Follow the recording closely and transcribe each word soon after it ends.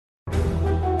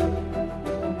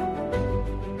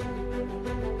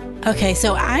Okay,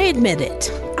 so I admit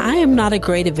it. I am not a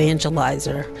great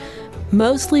evangelizer,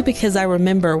 mostly because I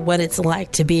remember what it's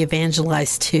like to be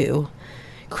evangelized to.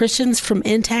 Christians from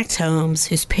intact homes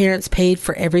whose parents paid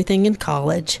for everything in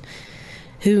college,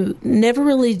 who never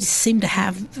really seemed to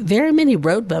have very many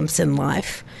road bumps in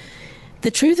life. The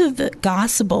truth of the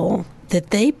gospel that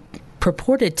they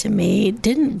purported to me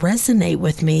didn't resonate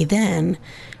with me then,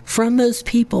 from those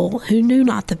people who knew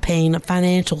not the pain of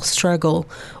financial struggle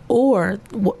or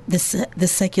the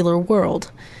secular world.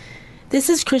 This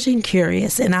is Christian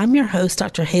Curious, and I'm your host,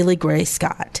 Dr. Haley Gray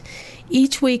Scott.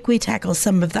 Each week we tackle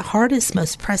some of the hardest,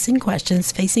 most pressing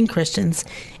questions facing Christians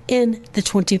in the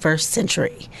 21st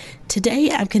century. Today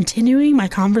I'm continuing my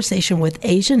conversation with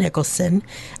Asia Nicholson,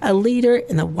 a leader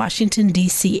in the Washington,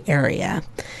 D.C. area.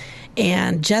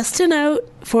 And just a note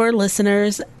for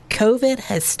listeners, COVID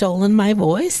has stolen my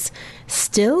voice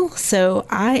still, so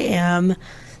I am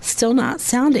still not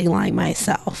sounding like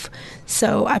myself.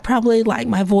 So I probably like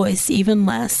my voice even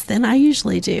less than I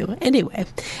usually do. Anyway,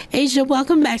 Asia,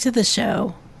 welcome back to the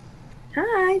show.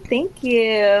 Hi, thank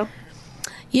you.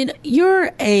 You know,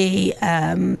 you're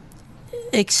a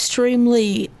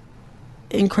extremely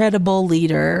incredible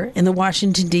leader in the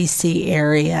Washington, D.C.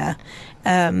 area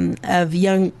of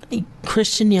young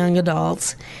Christian young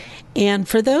adults. And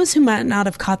for those who might not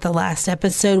have caught the last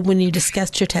episode when you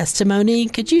discussed your testimony,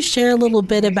 could you share a little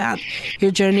bit about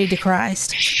your journey to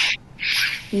Christ?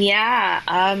 Yeah,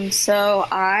 so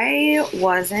I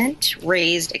wasn't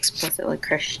raised explicitly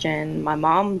Christian. My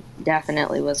mom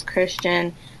definitely was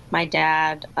Christian. My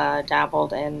dad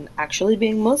dabbled in actually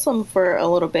being Muslim for a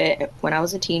little bit when I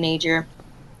was a teenager.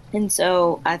 And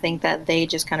so I think that they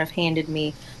just kind of handed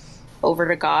me over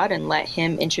to God and let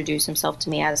him introduce himself to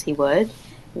me as he would,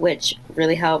 which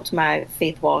really helped my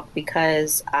faith walk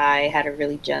because I had a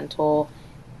really gentle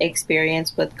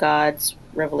experience with God's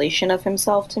revelation of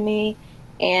himself to me.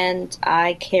 And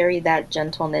I carry that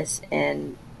gentleness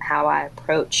in how I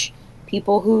approach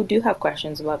people who do have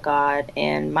questions about God.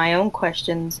 And my own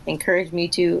questions encourage me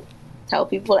to tell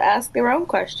people to ask their own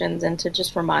questions and to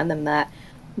just remind them that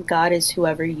God is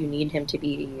whoever you need him to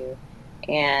be to you.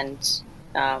 And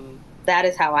that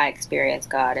is how I experience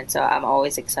God. And so I'm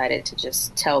always excited to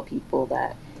just tell people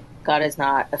that God is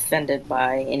not offended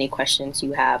by any questions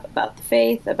you have about the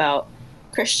faith, about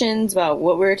Christians, about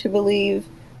what we're to believe,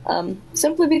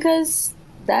 simply because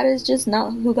that is just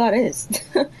not who God is.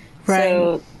 Right.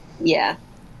 So, yeah.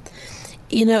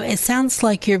 You know, it sounds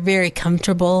like you're very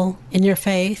comfortable in your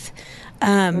faith.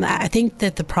 I think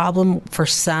that the problem for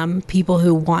some people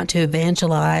who want to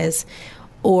evangelize,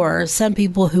 or some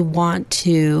people who want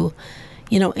to,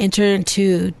 enter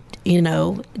into,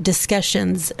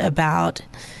 discussions about,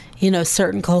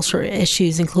 certain cultural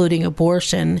issues, including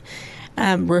abortion,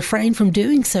 refrain from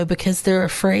doing so because they're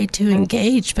afraid to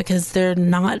engage because they're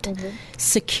not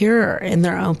secure in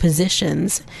their own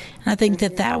positions. And I think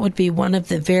that would be one of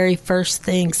the very first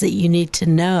things that you need to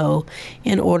know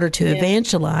in order to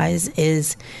evangelize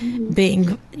is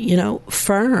being,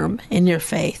 firm in your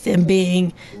faith and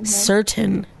being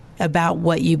certain about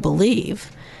what you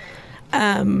believe.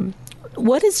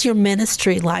 What is your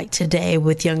ministry like today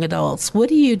with young adults? What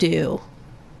do you do?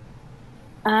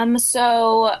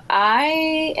 So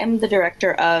I am the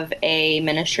director of a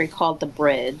ministry called The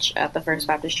Bridge at the First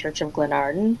Baptist Church of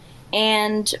Glenarden.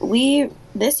 And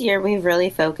this year we've really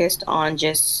focused on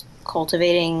just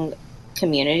cultivating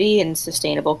community and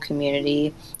sustainable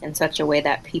community in such a way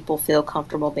that people feel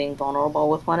comfortable being vulnerable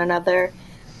with one another.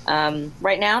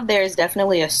 Right now, there's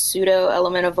definitely a pseudo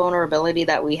element of vulnerability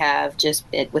that we have just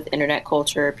with internet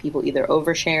culture, people either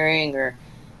oversharing or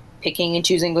picking and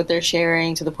choosing what they're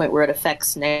sharing to the point where it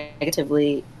affects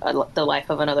negatively the life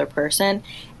of another person.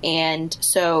 And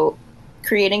so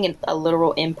creating a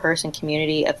literal in-person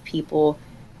community of people,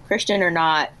 Christian or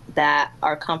not, that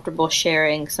are comfortable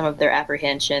sharing some of their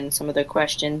apprehensions, some of their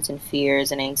questions and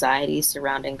fears and anxieties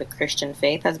surrounding the Christian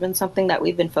faith has been something that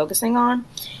we've been focusing on.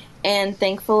 And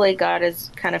thankfully, God has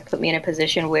kind of put me in a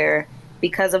position where,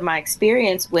 because of my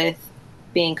experience with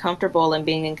being comfortable and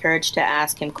being encouraged to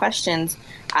ask him questions,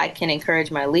 I can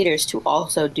encourage my leaders to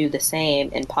also do the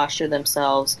same and posture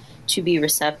themselves to be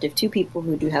receptive to people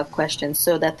who do have questions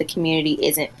so that the community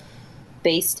isn't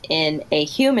based in a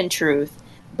human truth,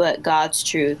 but God's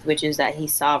truth, which is that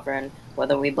he's sovereign,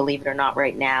 whether we believe it or not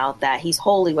right now, that he's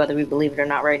holy, whether we believe it or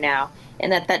not right now,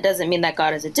 and that doesn't mean that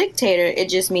God is a dictator. It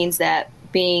just means that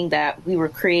being that we were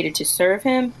created to serve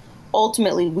him,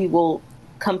 ultimately we will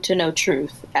come to know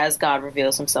truth as God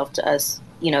reveals himself to us,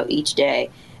 each day.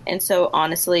 And so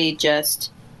honestly,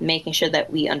 just making sure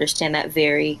that we understand that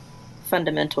very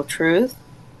fundamental truth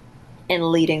and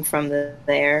leading from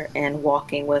there and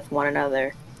walking with one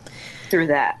another through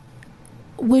that.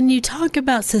 When you talk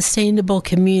about sustainable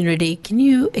community, can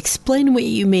you explain what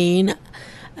you mean?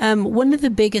 One of the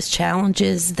biggest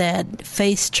challenges that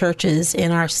faced churches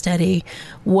in our study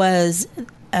was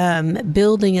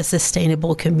building a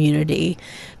sustainable community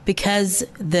because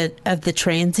of the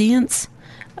transience,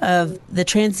 of the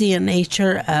transient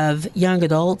nature of young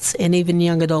adults and even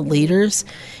young adult leaders,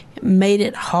 made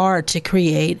it hard to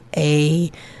create a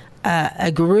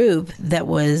group that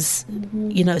was,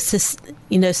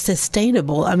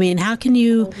 sustainable. I mean, how can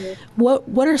you?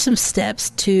 What are some steps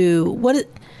to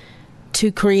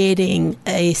creating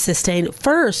a sustainable?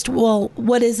 First, well,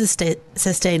 what is a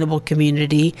sustainable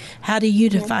community? How do you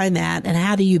define that, and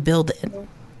how do you build it?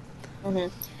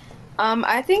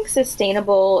 I think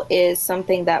sustainable is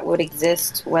something that would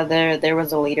exist whether there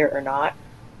was a leader or not.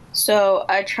 So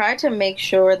I try to make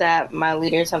sure that my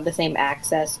leaders have the same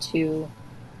access to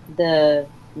the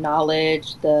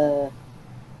knowledge, the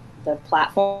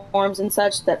platforms and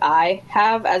such that I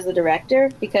have as the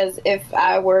director, because if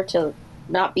I were to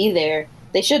not be there,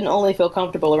 they shouldn't only feel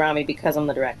comfortable around me because I'm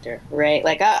the director, right?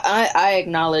 Like I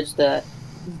acknowledge the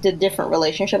different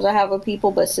relationships I have with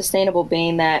people, but sustainable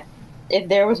being that if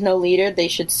there was no leader, they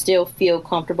should still feel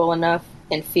comfortable enough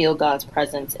and feel God's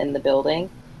presence in the building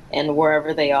and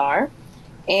wherever they are.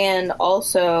 And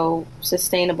also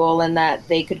sustainable in that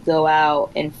they could go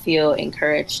out and feel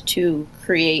encouraged to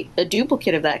create a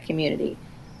duplicate of that community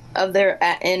of their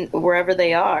and wherever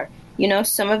they are. You know,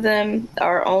 some of them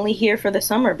are only here for the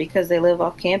summer because they live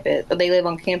off campus. They live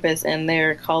on campus and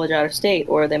they're college out of state,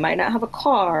 or they might not have a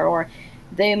car, or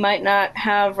they might not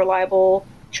have reliable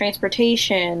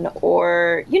transportation,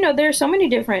 or there are so many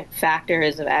different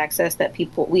factors of access that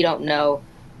we don't know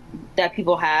that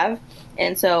people have.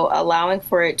 And so allowing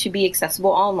for it to be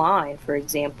accessible online, for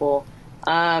example,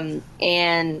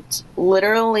 and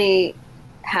literally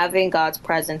having God's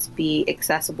presence be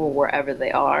accessible wherever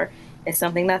they are is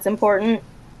something that's important.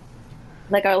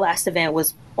 Like our last event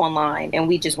was online, and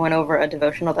we just went over a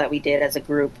devotional that we did as a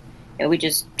group, and we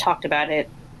just talked about it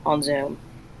on Zoom,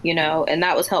 and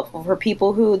that was helpful for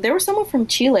people there was someone from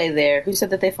Chile there who said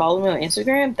that they followed me on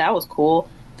Instagram. That was cool.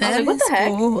 I was like, what the heck?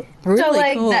 Cool. Really so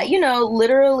like cool. that,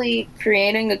 literally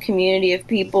creating a community of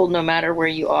people, no matter where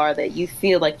you are, that you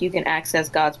feel like you can access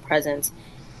God's presence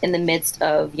in the midst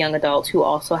of young adults who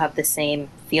also have the same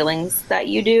feelings that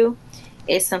you do,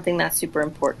 is something that's super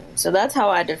important. So that's how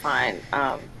I define,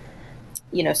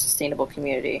 sustainable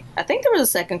community. I think there was a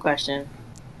second question.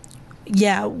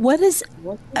 Yeah. Well,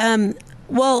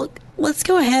 let's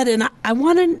go ahead, and I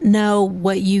want to know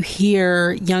what you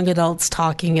hear young adults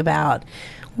talking about.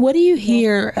 What do you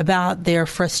hear about their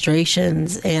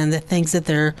frustrations and the things that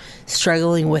they're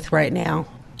struggling with right now?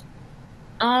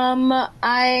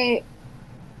 I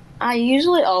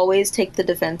usually always take the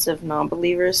defense of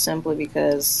non-believers simply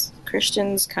because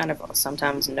Christians kind of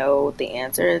sometimes know the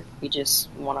answer. We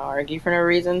just want to argue for no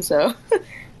reason. So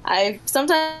I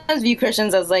sometimes view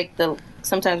Christians as like the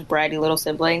sometimes bratty little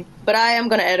sibling, but I am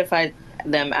going to edify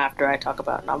them after I talk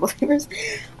about non-believers.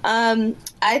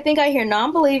 I think I hear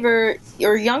non-believer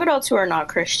or young adults who are not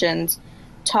Christians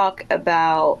talk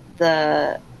about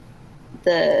the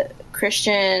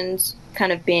Christians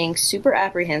kind of being super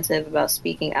apprehensive about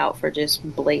speaking out for just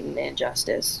blatant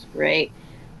injustice, right?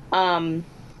 I'll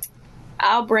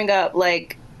bring up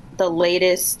like the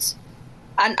latest.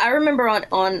 I remember on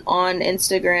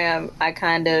Instagram,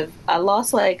 I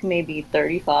lost like maybe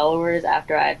 30 followers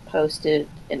after I posted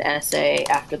an essay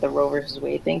after the Roe versus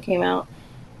Wade thing came out,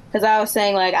 because I was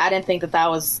saying like I didn't think that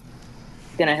was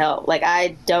gonna help. Like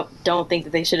I don't think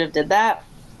that they should have did that.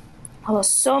 I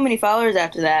lost so many followers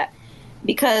after that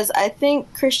because I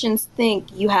think Christians think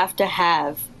you have to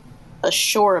have a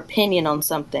sure opinion on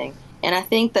something, and I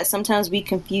think that sometimes we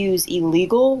confuse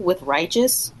illegal with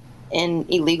righteous and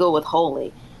illegal with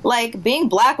holy. Like being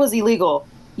black was illegal.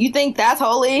 You think that's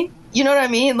holy? You know what I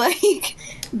mean? Like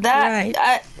that.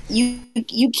 Right.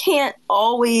 You can't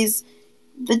always.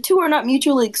 The two are not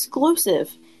mutually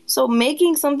exclusive. So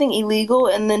making something illegal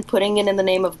and then putting it in the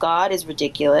name of God is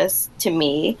ridiculous to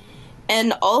me.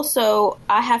 And also,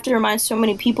 I have to remind so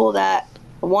many people that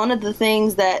one of the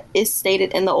things that is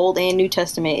stated in the Old and New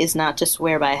Testament is not to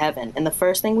swear by heaven. And the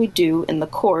first thing we do in the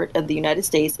court of the United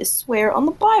States is swear on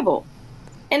the Bible.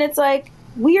 And it's like,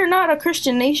 we are not a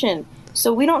Christian nation,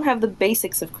 so we don't have the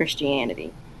basics of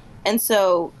Christianity. And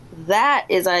so that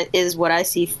is what I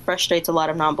see frustrates a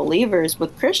lot of non-believers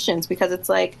with Christians, because it's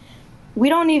like, we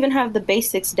don't even have the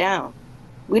basics down.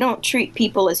 We don't treat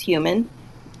people as human.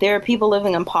 There are people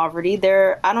living in poverty.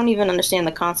 I don't even understand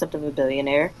the concept of a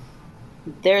billionaire.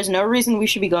 There's no reason we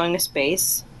should be going to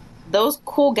space. Those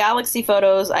cool galaxy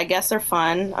photos, I guess, are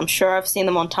fun. I'm sure I've seen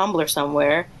them on Tumblr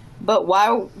somewhere. But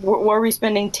why were we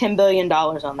spending $10 billion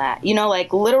on that? You know,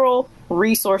 like literal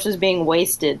resources being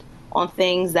wasted on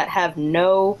things that have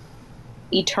no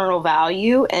eternal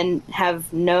value and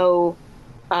have no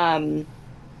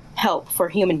help for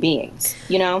human beings,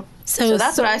 you know? So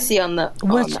that's what I see on the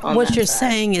what you're side.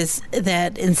 saying is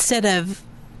that instead of,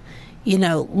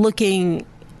 looking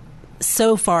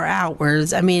so far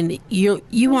outwards, I mean,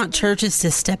 you want churches to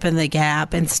step in the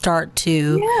gap and start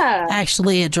to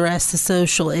actually address the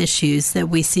social issues that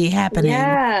we see happening.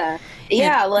 And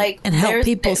help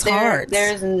people's hearts.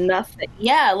 There's nothing.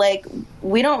 Like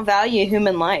we don't value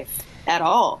human life at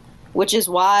all, which is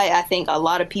why I think a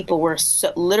lot of people were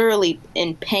literally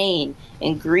in pain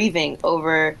and grieving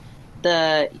over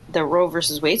the Roe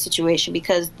versus Wade situation,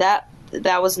 because that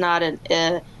was not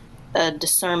a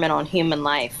discernment on human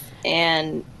life.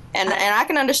 And I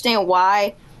can understand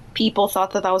why people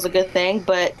thought that was a good thing,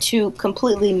 but to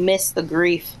completely miss the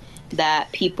grief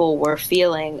that people were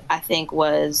feeling, I think,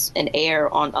 was an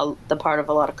error on the part of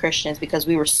a lot of Christians, because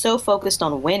we were so focused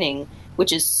on winning,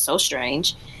 which is so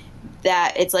strange,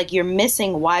 that it's like you're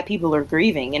missing why people are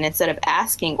grieving. And instead of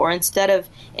asking, or instead of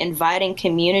inviting a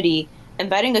community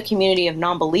of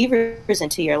non-believers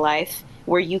into your life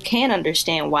where you can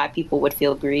understand why people would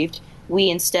feel grieved, we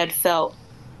instead felt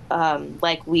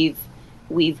like we've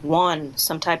won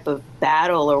some type of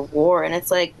battle or war. And it's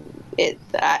like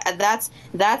that's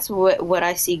what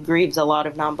I see grieves a lot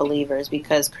of non-believers,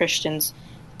 because Christians,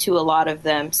 to a lot of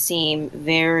them, seem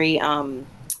very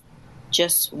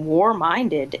just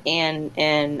war-minded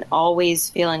and always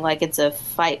feeling like it's a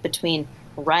fight between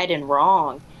right and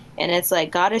wrong. And it's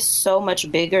like God is so much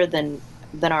bigger than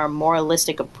our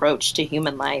moralistic approach to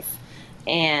human life.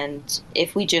 And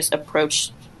if we just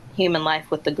approach human life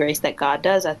with the grace that God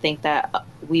does, I think that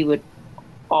we would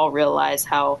all realize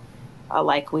how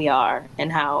alike we are,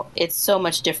 and how it's so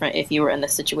much different if you were in the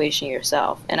situation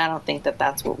yourself. And I don't think that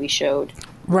that's what we showed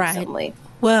recently.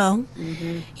 Well,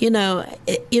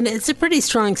 it's a pretty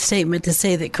strong statement to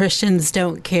say that Christians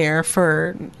don't care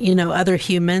for, other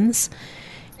humans.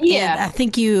 Yeah. And I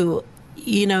think you've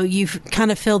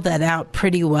kind of filled that out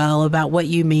pretty well about what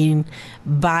you mean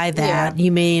by that.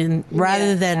 You mean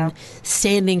rather than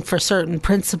standing for certain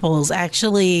principles,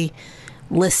 actually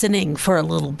listening for a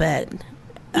little bit.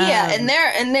 And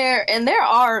there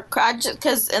are,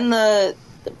 because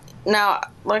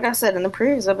like I said in the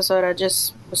previous episode, I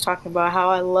just was talking about how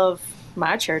I love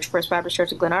my church, First Baptist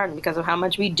Church of Glenarden, because of how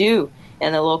much we do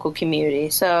in the local community.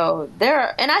 So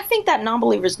and I think that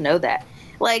non-believers know that.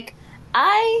 Like,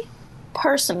 I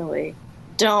personally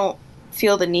don't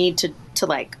feel the need to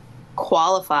like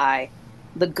qualify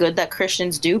the good that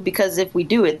Christians do, because if we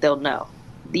do it, they'll know.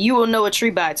 You will know a tree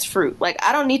by its fruit. Like,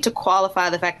 I don't need to qualify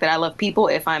the fact that I love people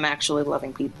if I'm actually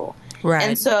loving people. Right.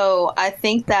 And so I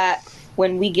think that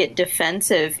when we get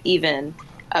defensive even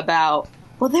about,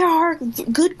 well, there are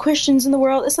good Christians in the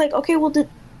world, it's like, okay, we'll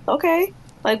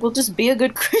just be a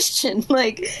good Christian.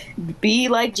 Like, be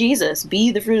like Jesus,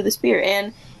 be the fruit of the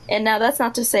Spirit. And now that's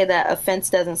not to say that offense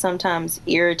doesn't sometimes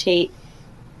irritate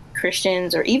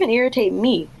Christians or even irritate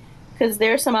me, because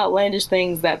there's some outlandish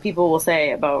things that people will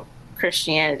say about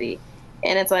Christianity.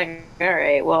 And it's like, all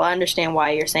right, well, I understand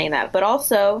why you're saying that. But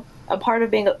also, a part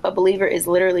of being a believer is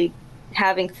literally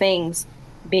having things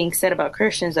being said about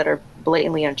Christians that are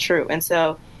blatantly untrue. And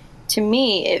so, to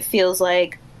me, it feels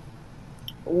like,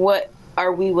 what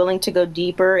are we willing to go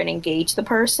deeper and engage the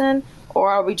person?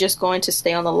 Or are we just going to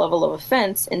stay on the level of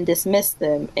offense and dismiss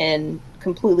them and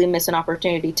completely miss an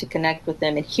opportunity to connect with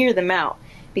them and hear them out?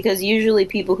 Because usually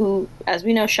people who, as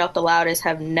we know, shout the loudest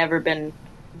have never been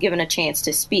given a chance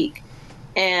to speak.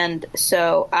 And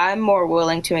so I'm more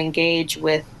willing to engage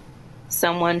with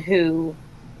someone who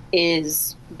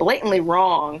is blatantly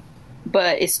wrong,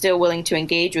 but is still willing to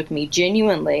engage with me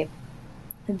genuinely,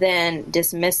 than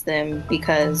dismiss them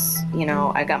because,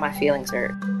 I got my feelings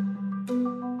hurt.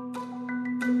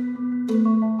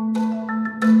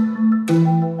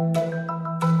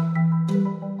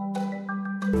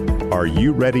 Are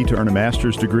you ready to earn a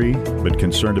master's degree, but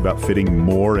concerned about fitting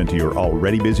more into your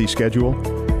already busy schedule?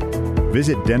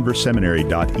 Visit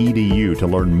denverseminary.edu to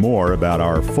learn more about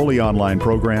our fully online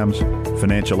programs,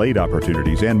 financial aid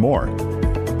opportunities, and more.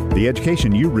 The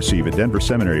education you receive at Denver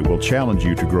Seminary will challenge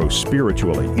you to grow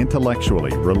spiritually,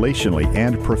 intellectually, relationally,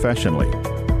 and professionally.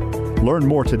 Learn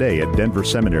more today at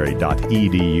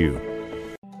denverseminary.edu.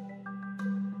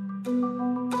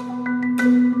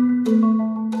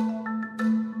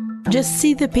 Just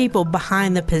see the people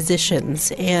behind the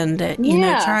positions, and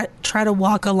try to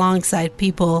walk alongside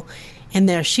people in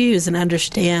their shoes and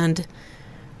understand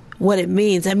what it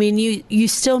means. I mean, you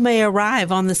still may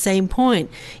arrive on the same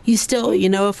point. You still,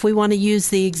 if we want to use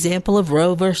the example of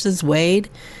Roe versus Wade,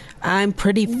 I'm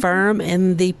pretty firm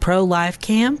in the pro-life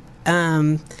camp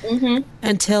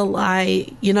until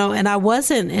and I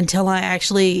wasn't until I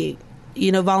actually,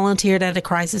 volunteered at a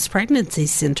crisis pregnancy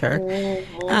center.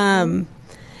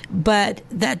 But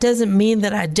that doesn't mean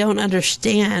that I don't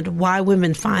understand why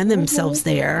women find themselves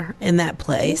there in that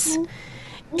place.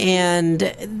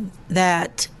 And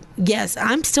that, yes,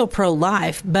 I'm still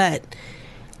pro-life, but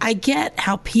I get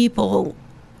how people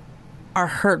are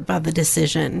hurt by the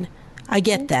decision. I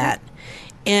get that.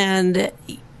 And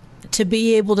to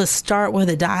be able to start with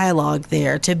a dialogue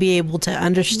there, to be able to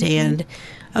understand,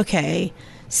 okay,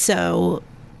 so,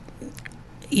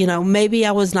 maybe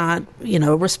I was not,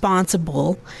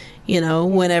 responsible,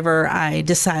 whenever I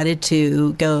decided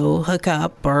to go hook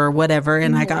up or whatever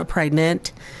and I got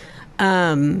pregnant.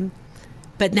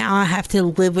 But now I have to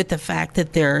live with the fact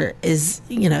that there is,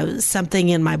 something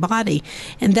in my body.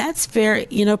 And that's very,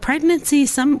 pregnancy,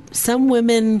 some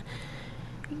women,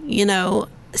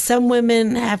 some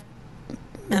women have,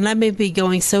 and I may be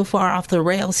going so far off the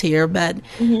rails here, but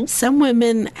some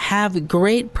women have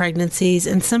great pregnancies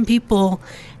and some people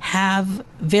have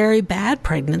very bad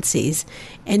pregnancies.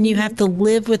 And you have to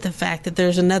live with the fact that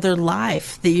there's another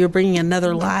life, that you're bringing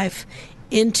another life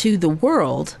into the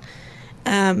world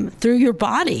through your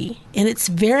body. And it's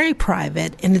very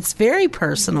private and it's very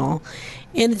personal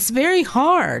and it's very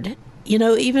hard.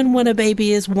 Even when a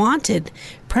baby is wanted,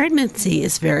 pregnancy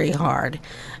is very hard.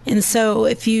 And so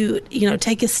if you,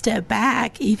 take a step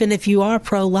back, even if you are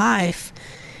pro-life,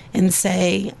 and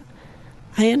say,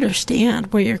 I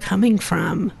understand where you're coming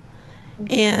from.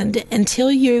 And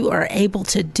until you are able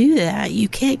to do that, you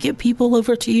can't get people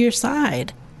over to your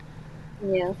side.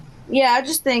 Yeah. Yeah, I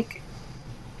just think,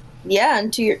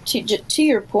 and to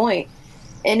your point,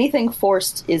 anything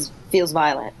forced feels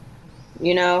violent,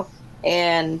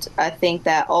 And I think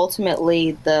that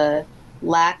ultimately the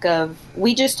lack of,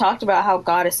 we just talked about how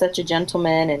God is such a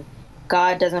gentleman and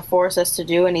God doesn't force us to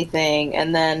do anything.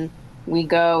 And then we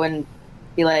go and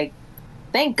be like,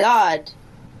 thank God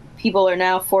people are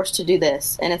now forced to do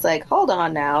this. And it's like, hold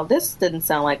on now, this didn't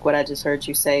sound like what I just heard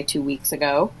you say 2 weeks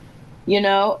ago,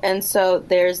 And so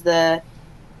there's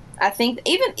I think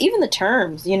even the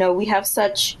terms, we have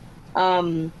such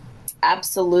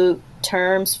absolute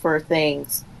terms for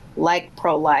things like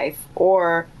pro-life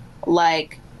or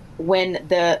like when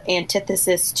the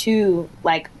antithesis to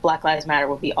like Black Lives Matter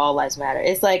would be All Lives Matter.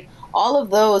 It's like all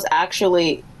of those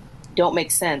actually don't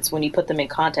make sense when you put them in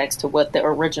context to what the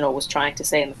original was trying to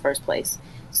say in the first place.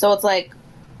 So it's like,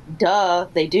 duh,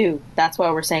 they do. That's why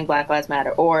we're saying Black Lives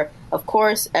Matter. Or, of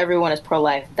course, everyone is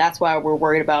pro-life. That's why we're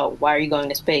worried about why are you going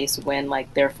to space when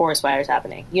like there are forest fires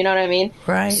happening. You know what I mean?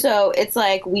 Right. So it's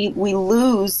like we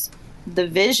lose the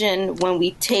vision when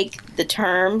we take the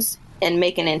terms and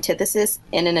make an antithesis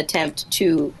in an attempt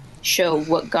to show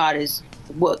what God is,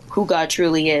 who God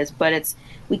truly is. But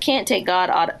we can't take God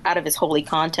out of his holy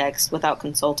context without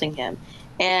consulting him.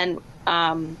 And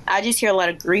I just hear a lot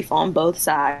of grief on both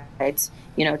sides,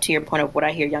 to your point of what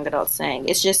I hear young adults saying.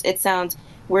 It sounds,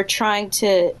 we're trying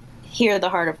to hear the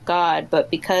heart of God,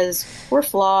 but because we're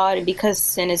flawed and because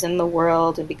sin is in the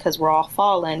world and because we're all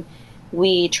fallen,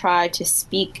 we try to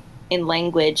speak in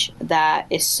language that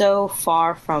is so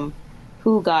far from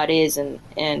who God is,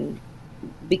 and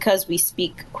because we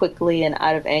speak quickly and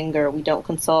out of anger, we don't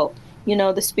consult,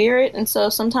 the Spirit, and so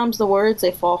sometimes the words,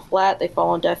 they fall flat, they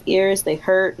fall on deaf ears, they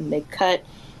hurt and they cut,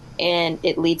 and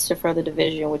it leads to further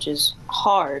division, which is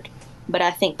hard. But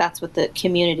I think that's what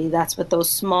that's what those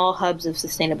small hubs of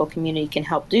sustainable community can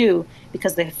help do,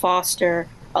 because they foster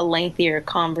a lengthier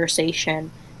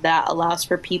conversation that allows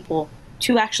for people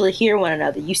to actually hear one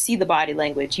another. You see the body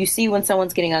language. You see when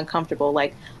someone's getting uncomfortable,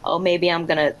 like, oh, maybe I'm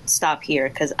going to stop here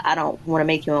because I don't want to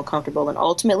make you uncomfortable. And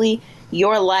ultimately,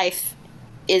 your life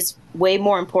is way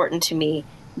more important to me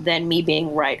than me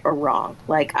being right or wrong.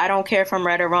 Like, I don't care if I'm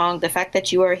right or wrong. The fact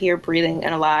that you are here breathing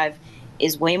and alive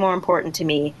is way more important to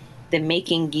me than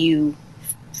making you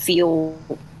feel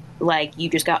like you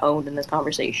just got owned in this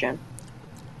conversation.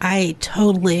 I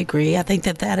totally agree. I think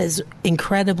that is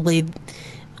incredibly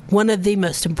one of the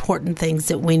most important things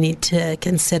that we need to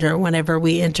consider whenever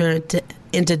we enter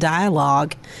into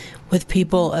dialogue with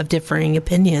people of differing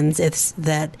opinions. It's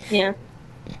that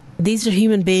these are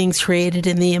human beings created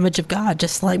in the image of God,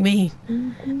 just like me.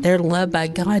 Mm-hmm. They're loved by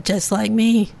God, just like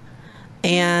me.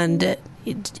 And,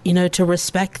 to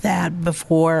respect that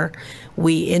before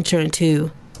we enter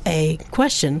into a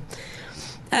question.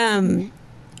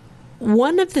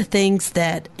 one of the things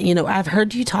that, I've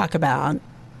heard you talk about,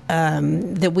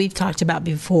 that we've talked about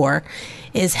before,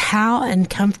 is how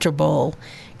uncomfortable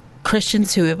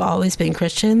Christians who have always been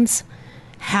Christians,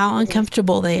 how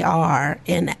uncomfortable they are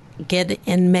in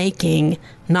making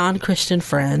non-Christian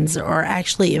friends or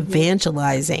actually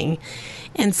evangelizing.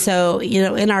 And so,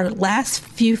 in our last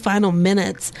few final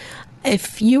minutes,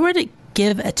 if you were to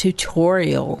give a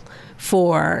tutorial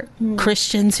for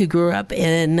Christians who grew up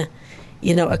in,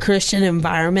 a Christian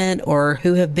environment or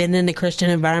who have been in a Christian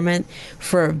environment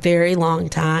for a very long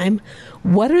time,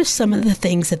 what are some of the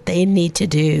things that they need to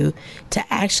do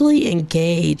to actually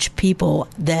engage people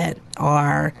that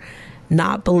are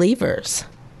not believers?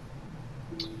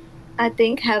 I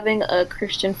think having a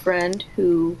Christian friend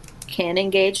who can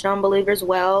engage non-believers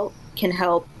well can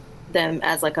help them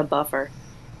as like a buffer.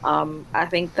 I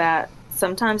think that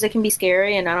sometimes it can be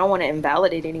scary, and I don't want to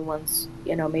invalidate anyone's,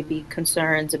 maybe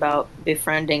concerns about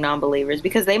befriending non-believers,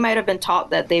 because they might have been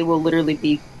taught that they will literally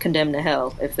be condemned to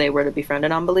hell if they were to befriend a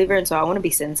non-believer. And so I want to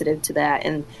be sensitive to that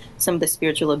and some of the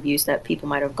spiritual abuse that people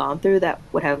might have gone through that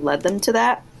would have led them to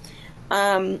that.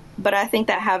 But I think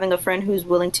that having a friend who's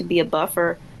willing to be a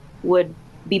buffer would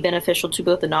be beneficial to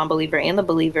both the non-believer and the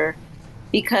believer,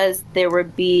 because there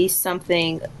would be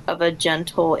something of a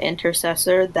gentle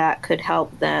intercessor that could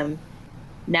help them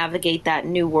navigate that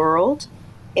new world.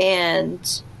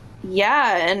 And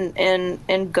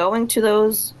and going to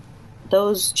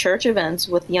those church events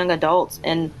with young adults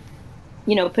and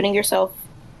putting yourself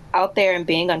out there and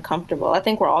being uncomfortable. I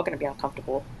think we're all going to be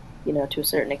uncomfortable, to a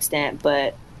certain extent,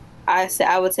 but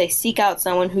I would say seek out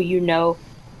someone who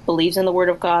believes in the Word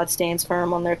of God, stands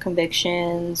firm on their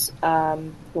convictions,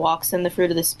 walks in the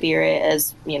fruit of the Spirit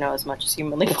as much as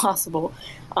humanly possible,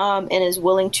 and is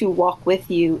willing to walk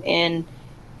with you in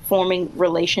forming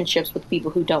relationships with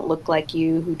people who don't look like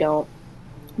you, who don't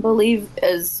believe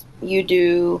as you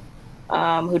do,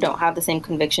 who don't have the same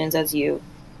convictions as you,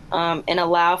 and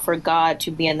allow for God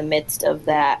to be in the midst of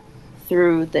that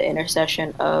through the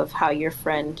intercession of how your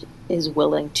friend is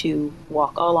willing to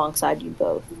walk alongside you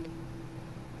both.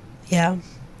 Yeah,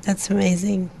 that's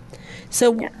amazing.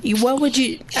 So what would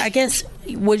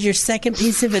would your second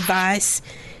piece of advice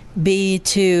be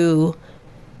to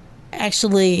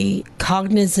actually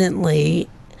cognizantly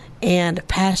and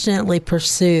passionately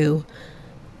pursue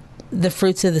the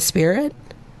fruits of the Spirit?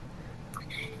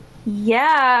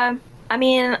 Yeah, I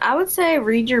mean, I would say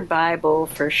read your Bible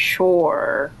for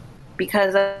sure,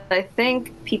 because I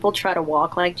think people try to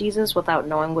walk like Jesus without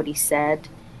knowing what he said,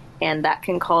 and that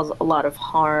can cause a lot of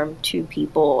harm to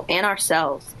people and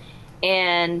ourselves.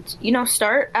 And,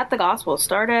 start at the gospel.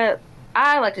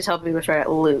 I like to tell people to start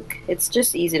at Luke. It's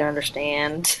just easy to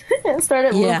understand. Start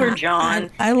at Luke or John.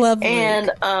 I love Luke.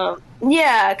 And,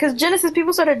 because Genesis,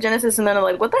 people start at Genesis and then they're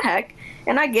like, what the heck?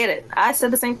 And I get it. I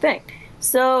said the same thing.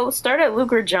 So start at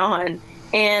Luke or John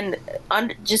and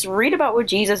just read about what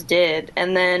Jesus did,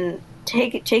 and then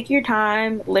take your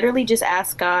time, literally just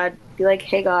ask God, be like,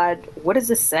 hey God, what does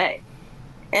this say?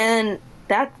 And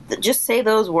just say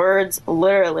those words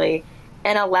literally,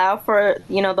 and allow for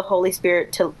the Holy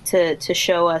Spirit to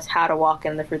show us how to walk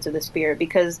in the fruits of the Spirit,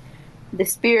 because the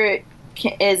Spirit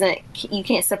you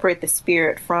can't separate the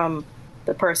Spirit from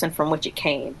the person from which it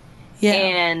came.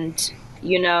 And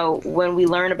when we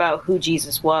learn about who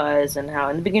Jesus was and how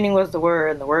in the beginning was the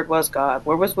Word, and the Word was God,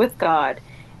 Word was with God,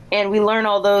 and we learn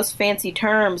all those fancy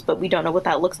terms, but we don't know what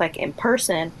that looks like in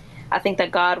person, I think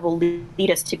that God will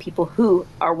lead us to people who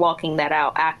are walking that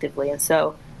out actively. And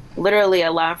so literally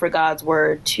allow for God's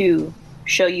Word to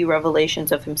show you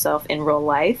revelations of himself in real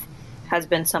life has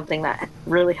been something that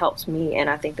really helps me, and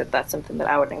I think that that's something that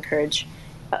I would encourage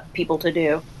people to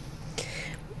do.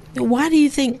 Why do you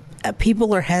think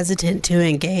people are hesitant to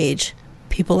engage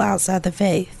people outside the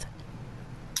faith?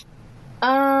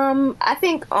 I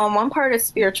think on one part is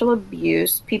spiritual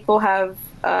abuse. People have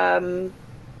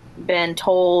been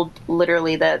told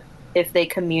literally that if they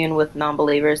commune with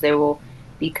non-believers, they will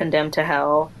be condemned to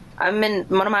hell. I'm in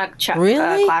one of my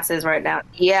classes right now.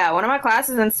 Yeah, one of my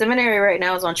classes in seminary right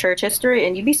now is on church history,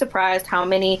 and you'd be surprised how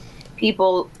many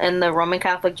people in the Roman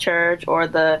Catholic Church or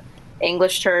the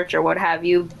English Church or what have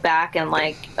you back in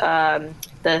the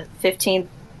 15th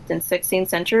and 16th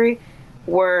century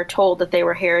were told that they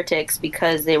were heretics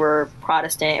because they were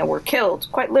Protestant and were killed,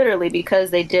 quite literally,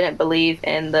 because they didn't believe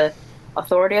in the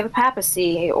authority of the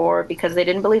papacy, or because they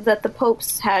didn't believe that the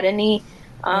popes had any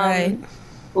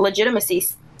legitimacy.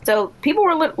 So people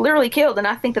were literally killed, and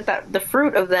I think that the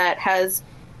fruit of that has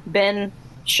been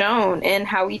shown in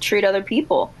how we treat other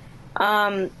people.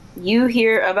 You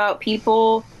hear about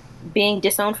people being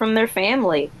disowned from their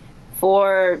family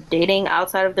for dating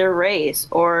outside of their race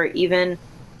or even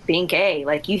being gay.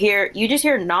 Like you just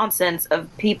hear nonsense of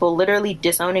people literally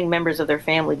disowning members of their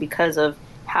family because of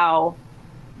how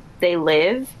they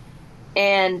live.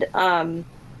 And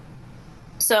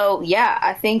so yeah,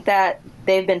 I think that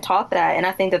they've been taught that, and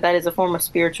I think that that is a form of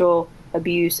spiritual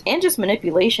abuse and just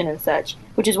manipulation and such,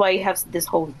 which is why you have this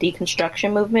whole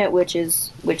deconstruction movement, which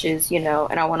is and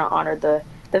I want to honor the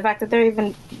fact that they're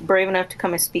even brave enough to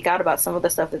come and speak out about some of the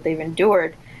stuff that they've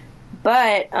endured.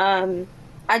 But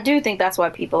I do think that's why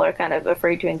people are kind of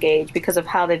afraid to engage, because of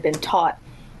how they've been taught,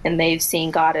 and they've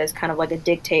seen God as kind of like a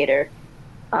dictator,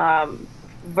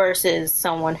 versus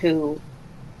someone who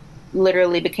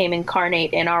literally became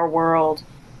incarnate in our world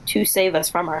to save us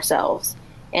from ourselves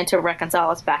and to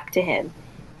reconcile us back to him.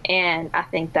 And I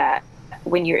think that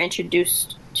when you're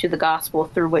introduced to the gospel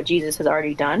through what Jesus has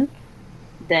already done,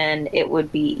 then it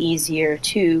would be easier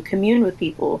to commune with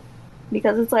people,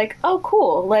 because it's like, oh,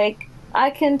 cool. Like, I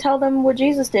can tell them what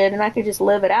Jesus did and I could just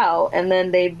live it out. And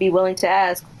then they'd be willing to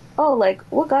ask, oh, like,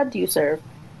 what God do you serve?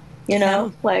 You know,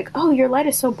 yeah. Like, oh, your light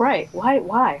is so bright. Why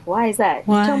is that?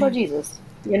 Why? You tell them about Jesus,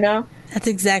 you know? That's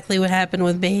exactly what happened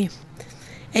with me.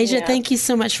 Asia, Thank you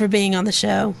so much for being on the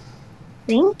show.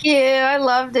 Thank you. I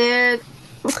loved it.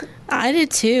 I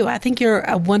did too. I think you're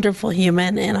a wonderful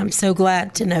human, and I'm so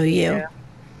glad to know you. Yeah.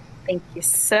 Thank you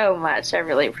so much. I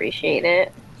really appreciate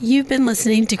it. You've been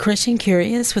listening to Christian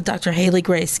Curious with Dr. Haley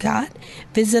Gray Scott.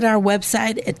 Visit our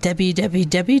website at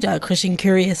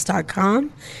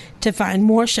www.christiancurious.com to find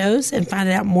more shows and find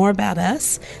out more about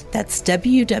us. That's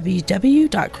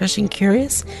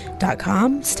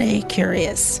www.christiancurious.com. Stay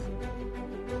curious.